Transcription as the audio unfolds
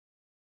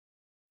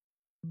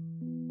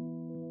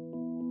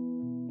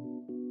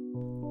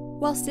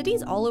While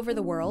cities all over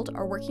the world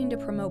are working to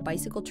promote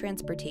bicycle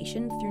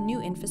transportation through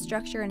new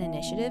infrastructure and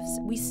initiatives,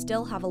 we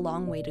still have a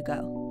long way to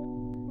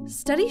go.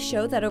 Studies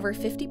show that over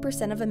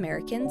 50% of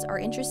Americans are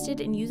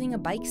interested in using a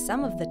bike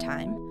some of the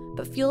time,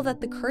 but feel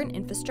that the current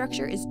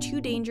infrastructure is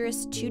too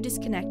dangerous, too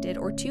disconnected,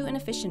 or too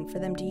inefficient for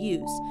them to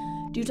use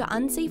due to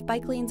unsafe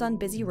bike lanes on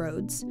busy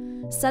roads,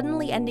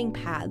 suddenly ending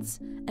paths,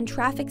 and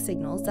traffic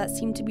signals that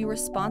seem to be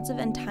responsive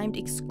and timed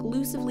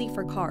exclusively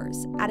for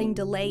cars, adding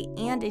delay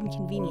and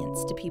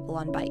inconvenience to people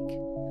on bike.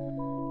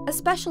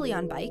 Especially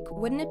on bike,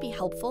 wouldn't it be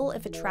helpful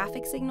if a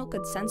traffic signal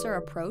could sense our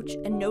approach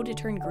and know to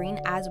turn green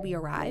as we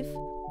arrive?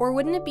 Or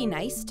wouldn't it be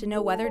nice to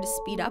know whether to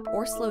speed up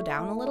or slow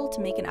down a little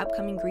to make an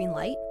upcoming green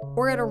light?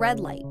 Or at a red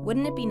light,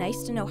 wouldn't it be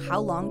nice to know how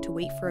long to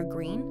wait for a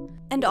green?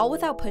 And all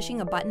without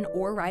pushing a button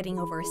or riding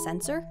over a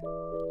sensor?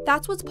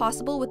 That's what's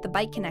possible with the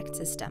Bike Connect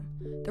system,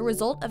 the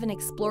result of an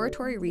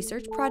exploratory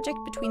research project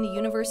between the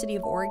University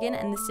of Oregon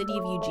and the City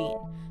of Eugene,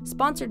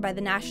 sponsored by the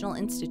National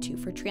Institute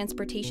for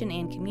Transportation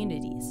and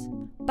Communities.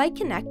 Bike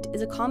Connect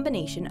is a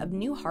combination of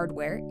new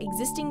hardware,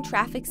 existing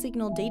traffic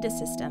signal data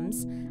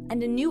systems,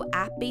 and a new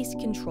app-based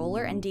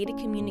controller and data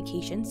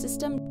communication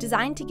system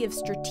designed to give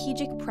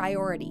strategic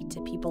priority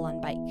to people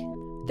on bike.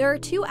 There are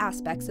two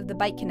aspects of the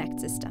Bike Connect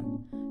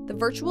system: the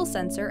virtual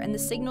sensor and the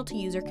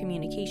signal-to-user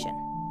communication.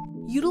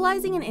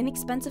 Utilizing an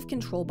inexpensive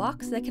control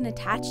box that can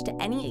attach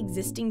to any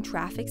existing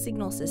traffic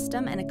signal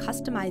system and a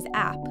customized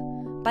app,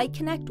 Bike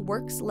Connect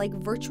works like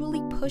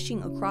virtually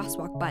pushing a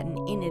crosswalk button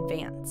in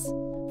advance.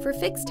 For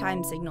fixed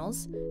time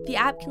signals, the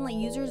app can let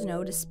users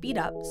know to speed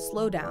up,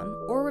 slow down,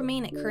 or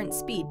remain at current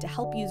speed to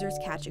help users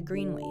catch a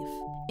green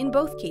wave. In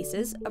both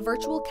cases, a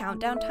virtual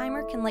countdown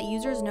timer can let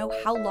users know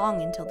how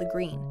long until the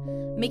green,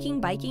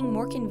 making biking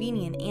more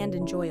convenient and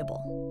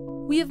enjoyable.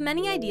 We have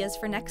many ideas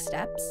for next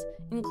steps,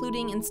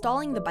 including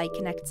installing the Bike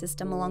Connect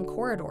system along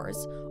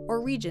corridors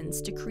or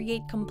regions to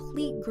create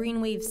complete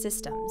green wave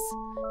systems,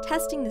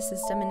 testing the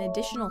system in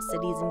additional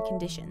cities and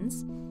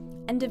conditions,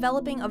 and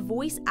developing a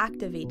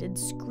voice-activated,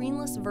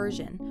 screenless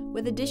version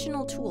with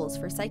additional tools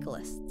for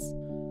cyclists.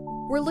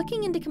 We're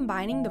looking into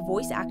combining the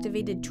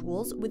voice-activated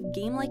tools with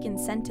game-like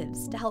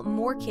incentives to help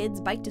more kids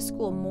bike to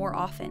school more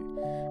often,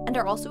 and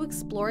are also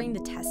exploring the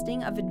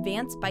testing of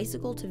advanced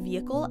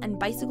bicycle-to-vehicle and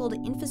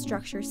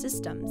bicycle-to-infrastructure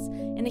systems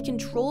in a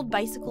controlled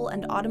bicycle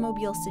and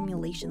automobile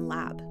simulation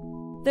lab.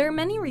 There are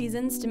many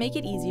reasons to make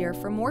it easier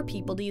for more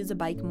people to use a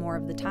bike more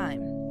of the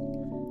time.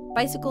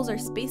 Bicycles are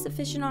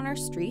space-efficient on our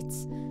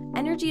streets,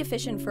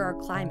 energy-efficient for our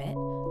climate,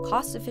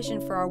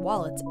 cost-efficient for our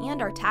wallets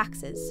and our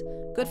taxes,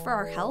 good for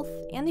our health,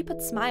 and they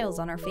put smiles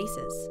on our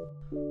faces.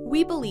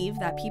 We believe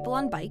that people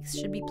on bikes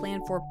should be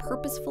planned for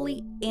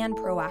purposefully and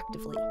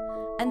proactively,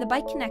 and the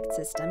Bike Connect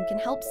system can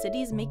help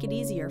cities make it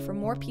easier for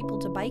more people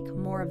to bike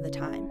more of the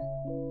time.